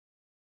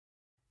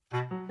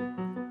There's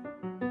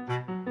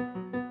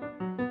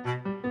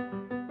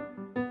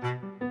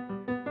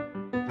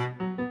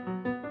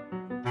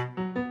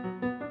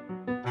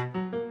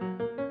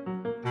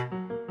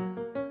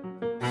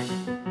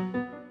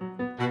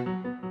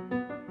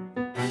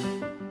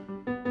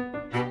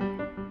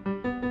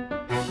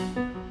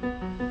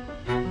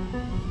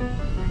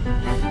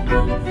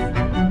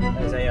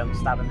a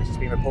stabbing that's just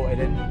been reported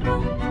in.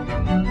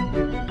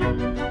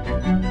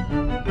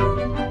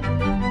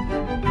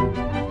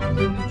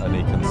 And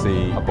he can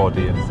see a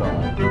body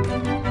inside.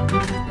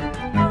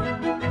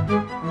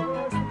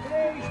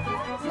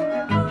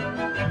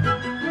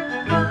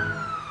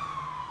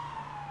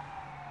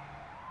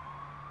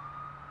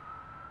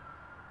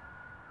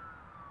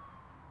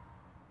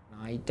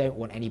 I don't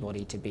want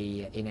anybody to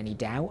be in any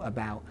doubt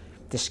about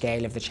the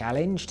scale of the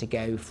challenge to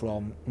go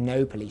from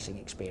no policing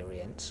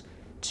experience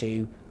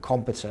to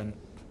competent,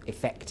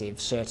 effective,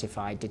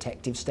 certified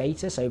detective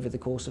status over the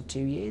course of 2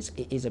 years.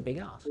 It is a big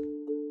ask.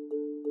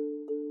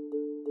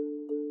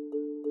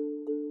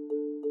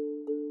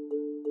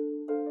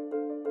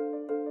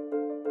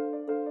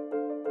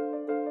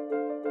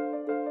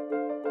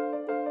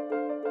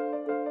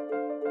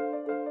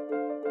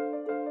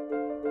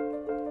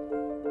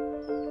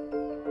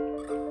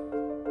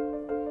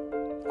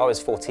 I was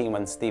 14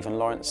 when Stephen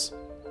Lawrence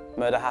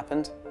murder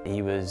happened.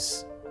 He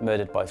was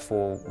murdered by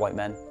 4 white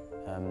men.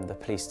 The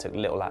police took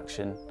little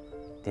action.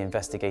 The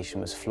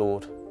investigation was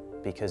flawed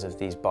because of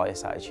these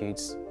biased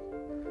attitudes.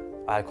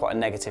 I had quite a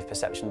negative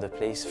perception of the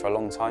police for a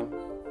long time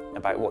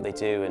about what they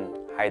do and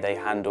how they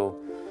handle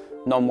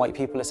non-white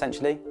people,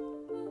 essentially.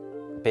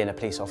 Being a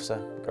police officer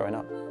growing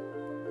up,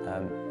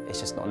 it's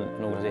just not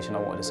an organisation I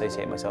wanted to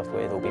associate myself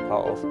with or be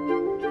part of.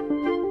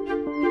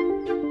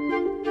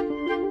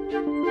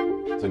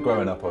 So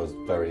growing up I was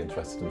very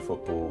interested in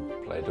football,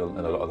 played in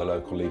a lot of the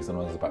local leagues, and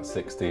when I was about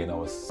 16 I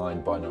was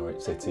signed by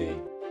Norwich City.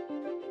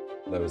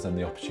 There was then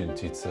the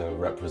opportunity to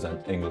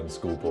represent England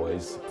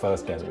schoolboys.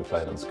 First game that we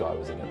played on Sky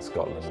was against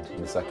Scotland.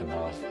 In the second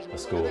half I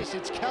scored.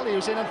 It's Kelly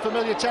who's in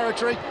unfamiliar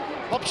territory.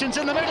 Options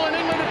in the middle, and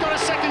England have got a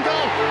second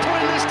goal,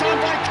 put in this time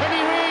by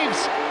Kenny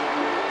Reeves.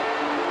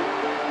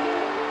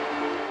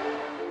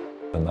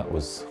 And that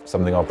was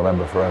something I'll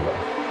remember forever.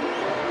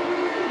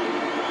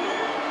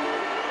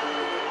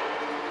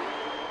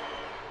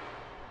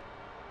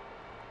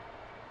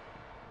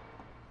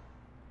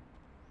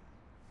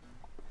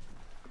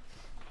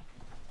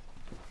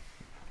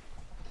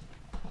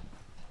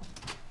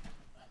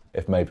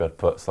 If maybe I'd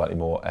put slightly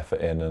more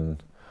effort in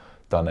and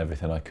done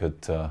everything I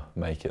could to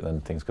make it, then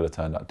things could have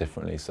turned out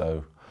differently.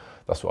 So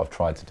that's what I've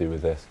tried to do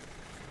with this.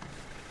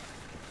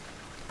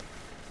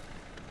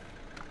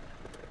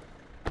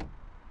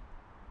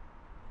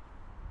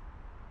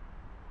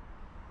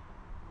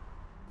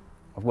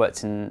 I've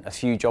worked in a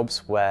few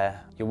jobs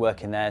where you're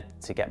working there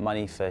to get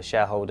money for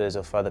shareholders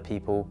or for other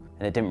people,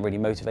 and it didn't really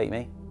motivate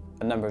me.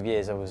 A number of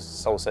years I was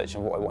soul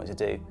searching what I wanted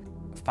to do.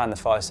 I found the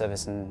fire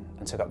service and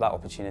took up that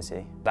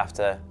opportunity.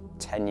 After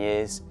 10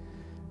 years,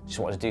 just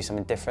wanted to do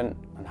something different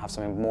and have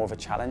something more of a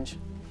challenge,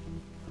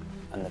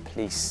 and the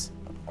police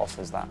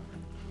offers that.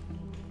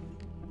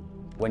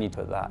 When you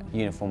put that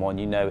uniform on,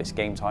 you know it's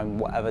game time.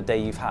 Whatever day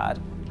you've had,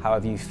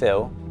 however you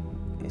feel,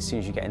 as soon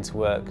as you get into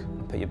work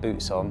and put your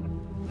boots on,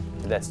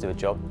 you're there to do a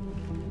job.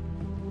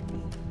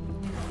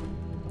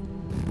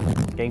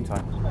 Game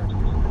time.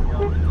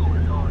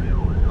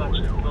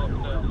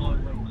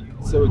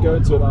 So we're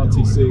going to an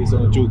RTC, it's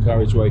on a dual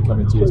carriageway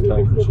coming towards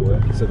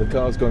Cambridgeshire. So the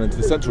car's gone into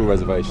the central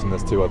reservation,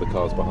 there's 2 other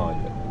cars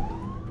behind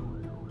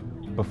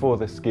it. Before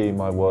this scheme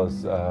I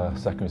was a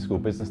secondary school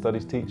business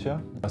studies teacher.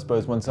 I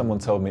suppose when someone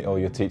told me, oh,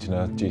 you're teaching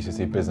a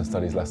GCSE business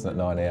studies lesson at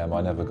 9 AM,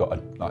 I never got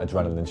like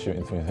adrenaline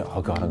shooting through me,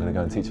 oh God, I'm going to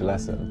go and teach a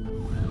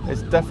lesson.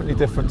 It's definitely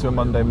different to a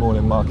Monday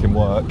morning marking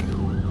work.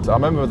 So I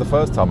remember the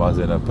first time I was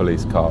in a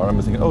police car, I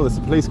remember thinking, oh, there's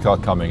a police car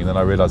coming, and then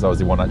I realised I was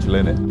the one actually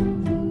in it.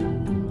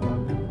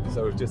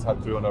 So we've just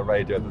had through on a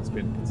radio that's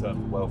been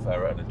concerned for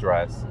welfare at an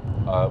address.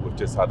 We've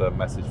just had a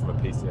message from a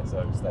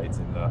PCSO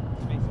stating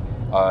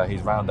that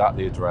he's round at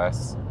the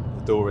address,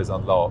 the door is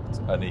unlocked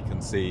and he can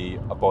see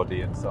a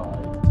body inside.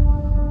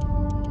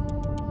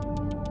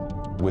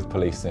 With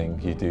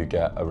policing you do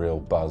get a real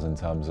buzz in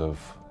terms of,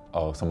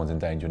 oh, someone's in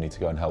danger, you need to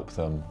go and help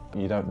them.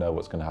 You don't know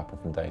what's going to happen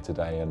from day to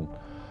day, and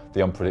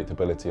the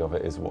unpredictability of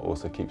it is what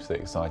also keeps it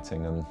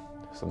exciting, and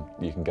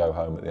you can go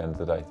home at the end of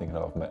the day thinking,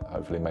 oh, I've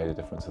hopefully made a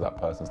difference to that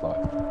person's life.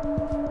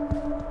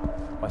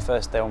 My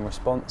first day on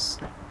response,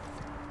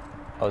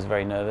 I was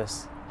very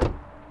nervous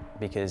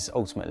because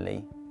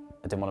ultimately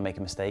I didn't want to make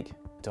a mistake.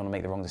 I didn't want to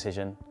make the wrong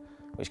decision,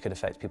 which could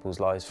affect people's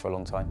lives for a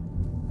long time.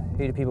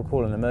 Who do people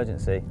call in an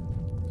emergency?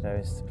 You know,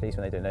 it's the police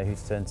when they don't know who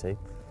to turn to.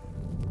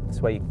 It's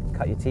where you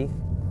cut your teeth.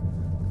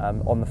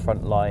 On the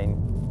front line,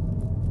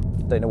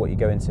 don't know what you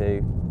go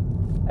into.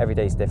 Every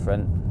day's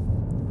different.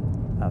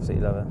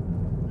 Absolutely love it.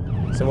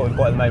 So what we've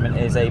got at the moment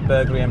is a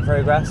burglary in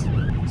progress.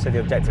 So the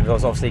objective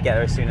was obviously get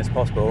there as soon as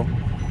possible.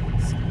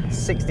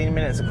 16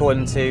 minutes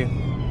according to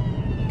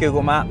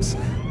Google Maps.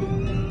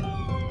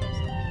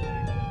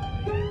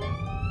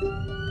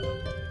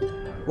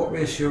 What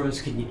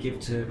reassurance can you give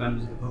to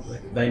members of the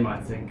public? They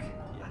might think,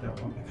 yeah, I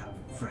don't want a kind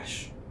of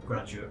fresh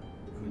graduate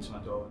coming to my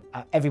door.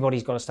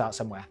 Everybody's got to start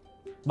somewhere.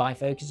 My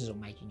focus is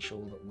on making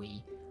sure that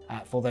we,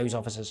 for those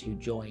officers who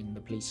join the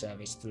police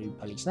service through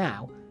Police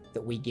Now,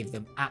 that we give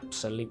them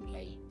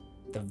absolutely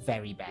the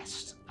very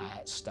best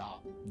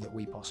start that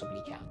we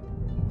possibly can.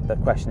 The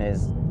question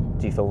is,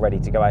 do you feel ready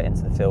to go out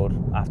into the field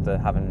after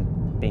having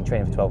been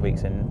training for 12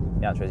 weeks?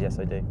 And the answer is yes,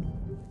 I do.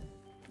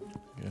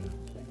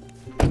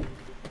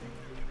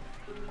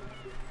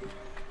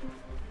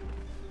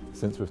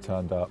 Since we've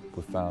turned up,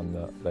 we've found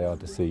that they are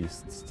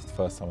deceased. It's the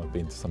first time I've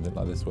been to something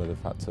like this where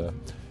they've had to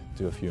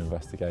do a few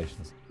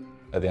investigations.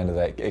 At the end of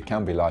the day, it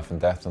can be life and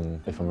death, and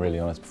if I'm really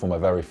honest, before my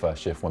very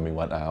first shift when we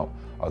went out,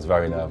 I was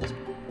very nervous.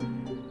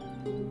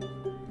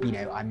 You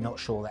know, I'm not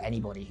sure that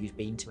anybody who's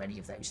been to any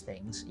of those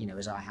things, you know,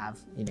 as I have,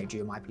 you know,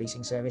 during my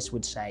policing service,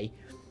 would say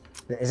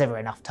that there's ever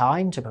enough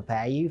time to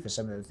prepare you for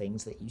some of the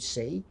things that you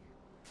see.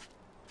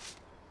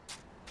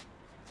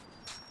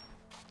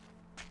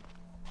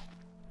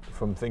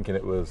 From thinking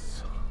it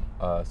was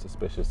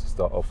suspicious to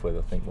start off with,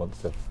 I think once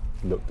they've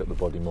looked at the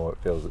body more, it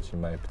feels that she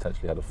may have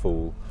potentially had a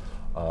fall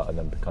and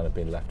then kind of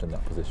been left in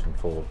that position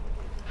for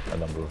a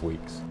number of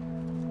weeks.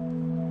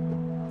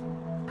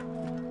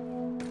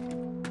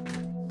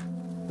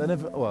 They're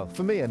never, well,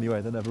 for me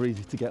anyway, they're never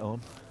easy to get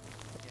on.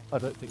 I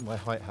don't think my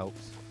height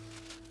helps.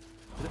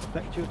 Does it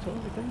affect you at all,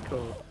 do you think?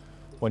 Or?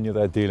 When you're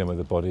there dealing with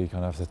the body, you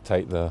kind of have to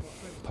take the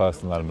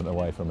personal element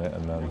away from it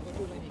and then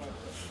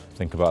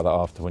think about that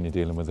after when you're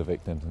dealing with the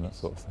victims and that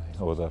sort of thing,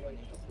 or the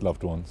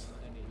loved ones.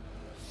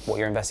 What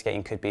you're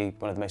investigating could be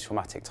one of the most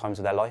traumatic times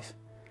of their life,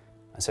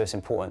 and so it's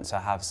important to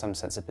have some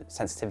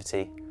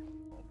sensitivity.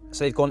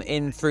 So they've gone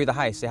in through the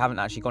house. They haven't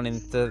actually gone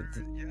in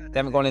they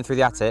haven't gone in through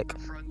the attic.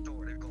 Front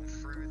door. They've gone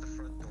through the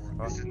front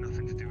door. This has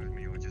nothing to do with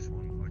me. I just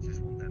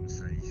want them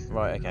safe.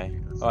 Right. Okay.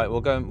 All right.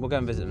 We'll go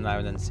and visit them now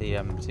and then see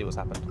what's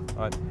happened.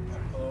 All right.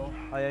 Hello.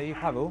 Hi. Are you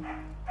Pavel?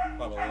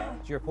 Pavel, yeah.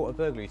 Did you report a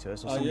burglary to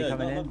us or somebody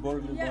coming in?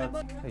 Burglary, Yeah.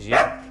 but... You?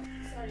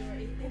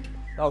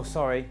 Oh,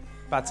 sorry.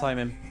 Bad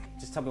timing.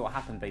 Just tell me what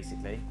happened,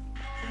 basically.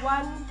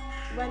 One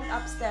went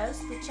upstairs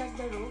to check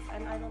the roof,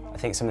 and I don't know. I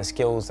think some of the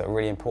skills that are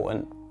really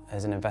important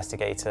as an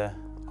investigator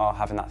are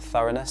having that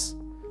thoroughness.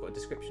 Got a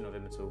description of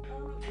him at all?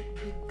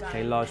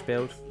 Okay, large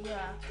build.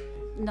 Yeah.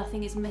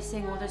 Nothing is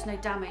missing or there's no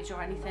damage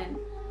or anything.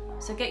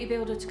 So get your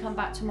builder to come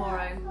back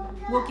tomorrow.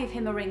 We'll give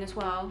him a ring as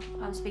well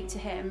and speak to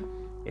him.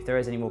 If there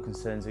is any more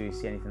concerns or you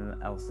see anything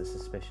else that's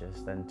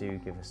suspicious, then do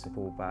give us a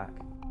call back.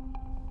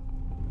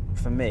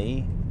 For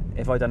me,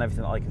 if I've done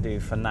everything that I can do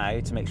for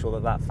now to make sure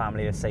that that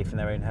family is safe in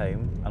their own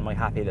home, and am I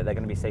happy that they're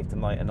going to be safe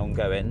tonight and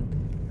ongoing,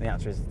 the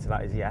answer to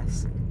that is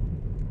yes.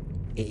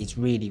 It's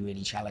really,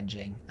 really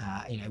challenging.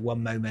 You know,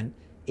 one moment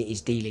it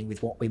is dealing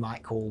with what we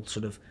might call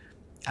sort of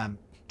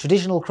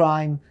traditional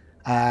crime,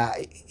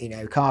 you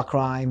know, car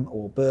crime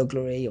or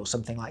burglary or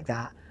something like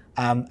that.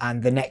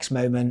 And the next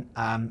moment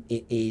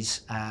it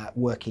is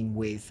working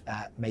with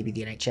maybe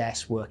the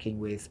NHS, working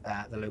with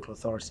the local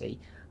authority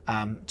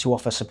to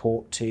offer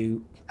support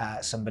to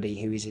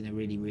somebody who is in a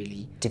really,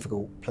 really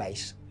difficult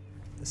place.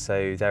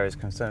 So there is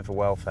concern for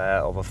welfare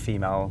of a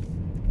female,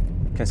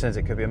 concerns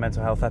it could be a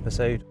mental health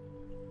episode.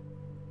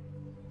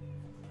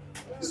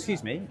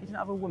 Excuse me, you didn't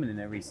have a woman in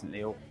there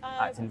recently or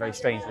acting very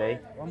strangely?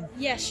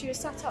 Yeah, she was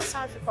sat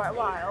outside for quite a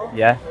while.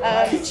 Yeah?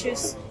 She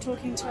was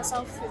talking to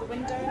herself through the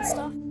window and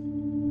stuff.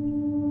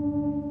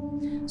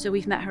 So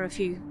we've met her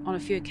on a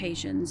few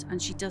occasions,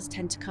 and she does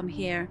tend to come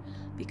here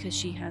because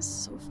she has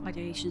sort of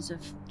ideations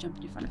of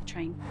jumping in front of a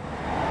train.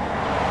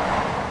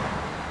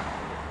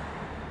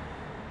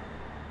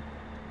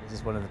 This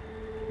is one of the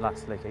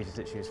last locations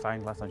that she was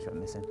found last time she went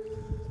missing.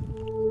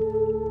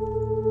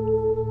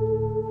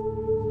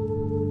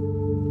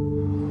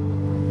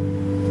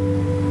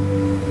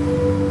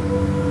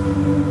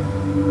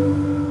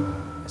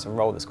 It's a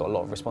role that's got a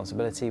lot of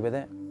responsibility with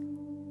it,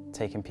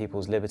 taking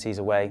people's liberties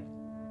away,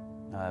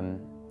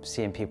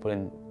 seeing people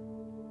in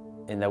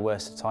their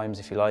worst of times,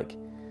 if you like,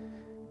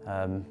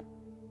 and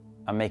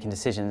making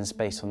decisions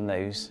based on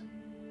those.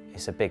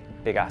 It's a big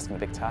ask and a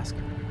big task.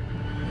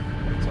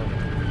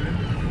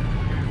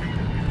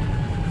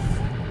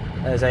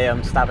 There's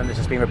a stabbing that's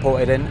just been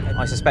reported in.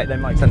 I suspect they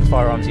might send a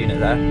firearms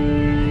unit there. An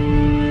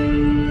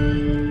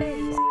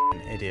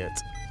idiot.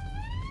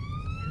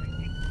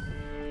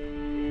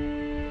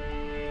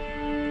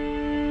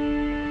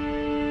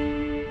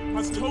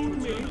 Has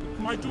told me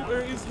my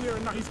daughter is here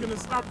and that he's going to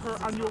stab her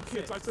and your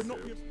kids. I said not.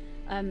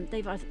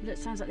 It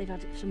sounds like they've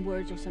had some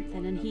words or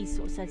something, and he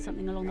sort of said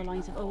something along the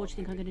lines of, "Oh, what do you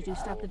think I'm going to do?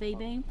 Stab the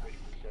baby?"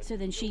 So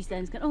then she's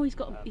then going, "Oh, he's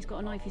got a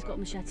knife, he's got a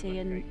machete,"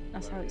 and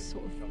that's how it's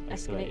sort of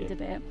escalated a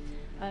bit.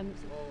 Well,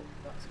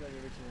 that's where the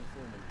original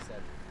informant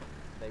said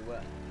they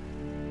were.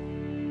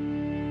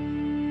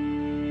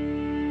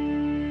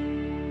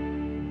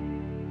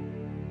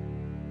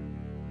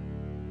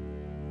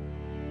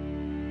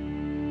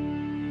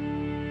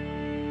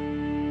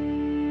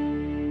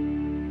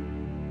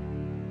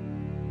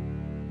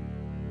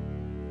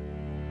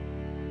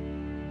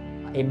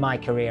 In my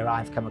career,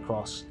 I've come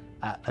across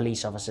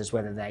police officers,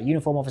 whether they're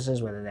uniform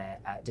officers, whether they're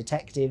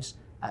detectives,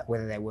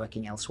 whether they're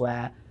working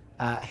elsewhere,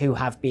 who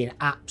have been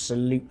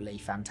absolutely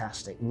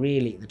fantastic,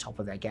 really at the top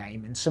of their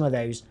game. And some of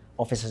those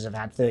officers have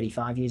had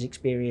 35 years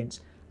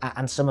experience,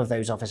 and some of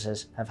those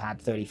officers have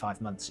had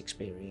 35 months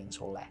experience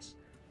or less.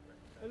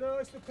 Hello,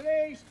 it's the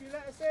police, can you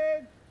let us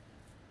in?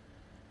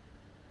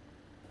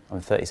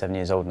 I'm 37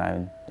 years old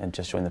now and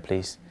just joined the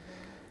police.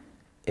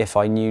 If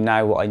I knew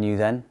now what I knew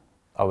then,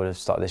 I would have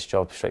started this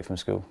job straight from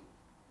school,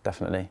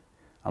 definitely.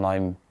 And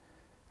I'm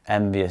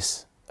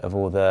envious of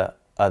all the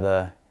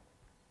other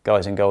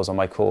guys and girls on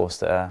my course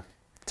that are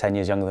 10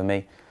 years younger than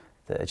me,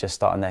 that are just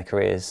starting their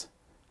careers,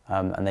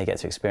 and they get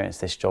to experience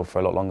this job for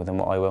a lot longer than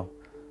what I will.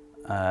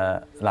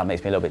 That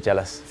makes me a little bit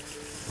jealous.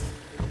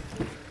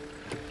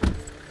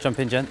 Jump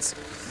in, gents.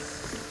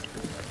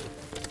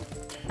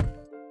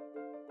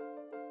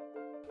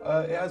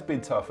 It has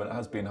been tough and it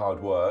has been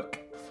hard work.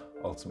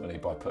 Ultimately,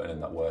 by putting in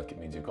that work, it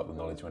means you've got the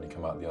knowledge when you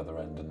come out the other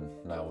end, and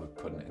now we're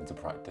putting it into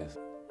practice.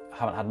 I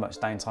haven't had much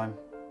downtime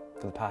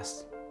for the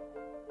past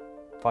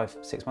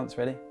 5-6 months,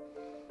 really,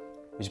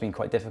 which has been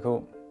quite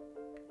difficult.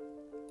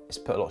 It's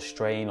put a lot of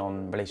strain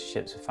on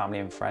relationships with family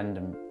and friend,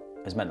 and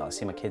has meant that I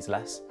see my kids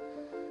less.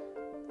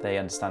 They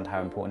understand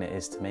how important it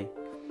is to me,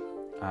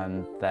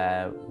 and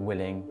they're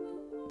willing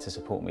to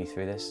support me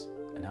through this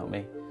and help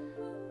me.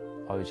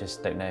 I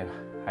just don't know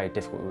how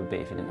difficult it would be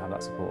if you didn't have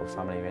that support of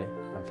family, really,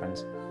 and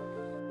friends.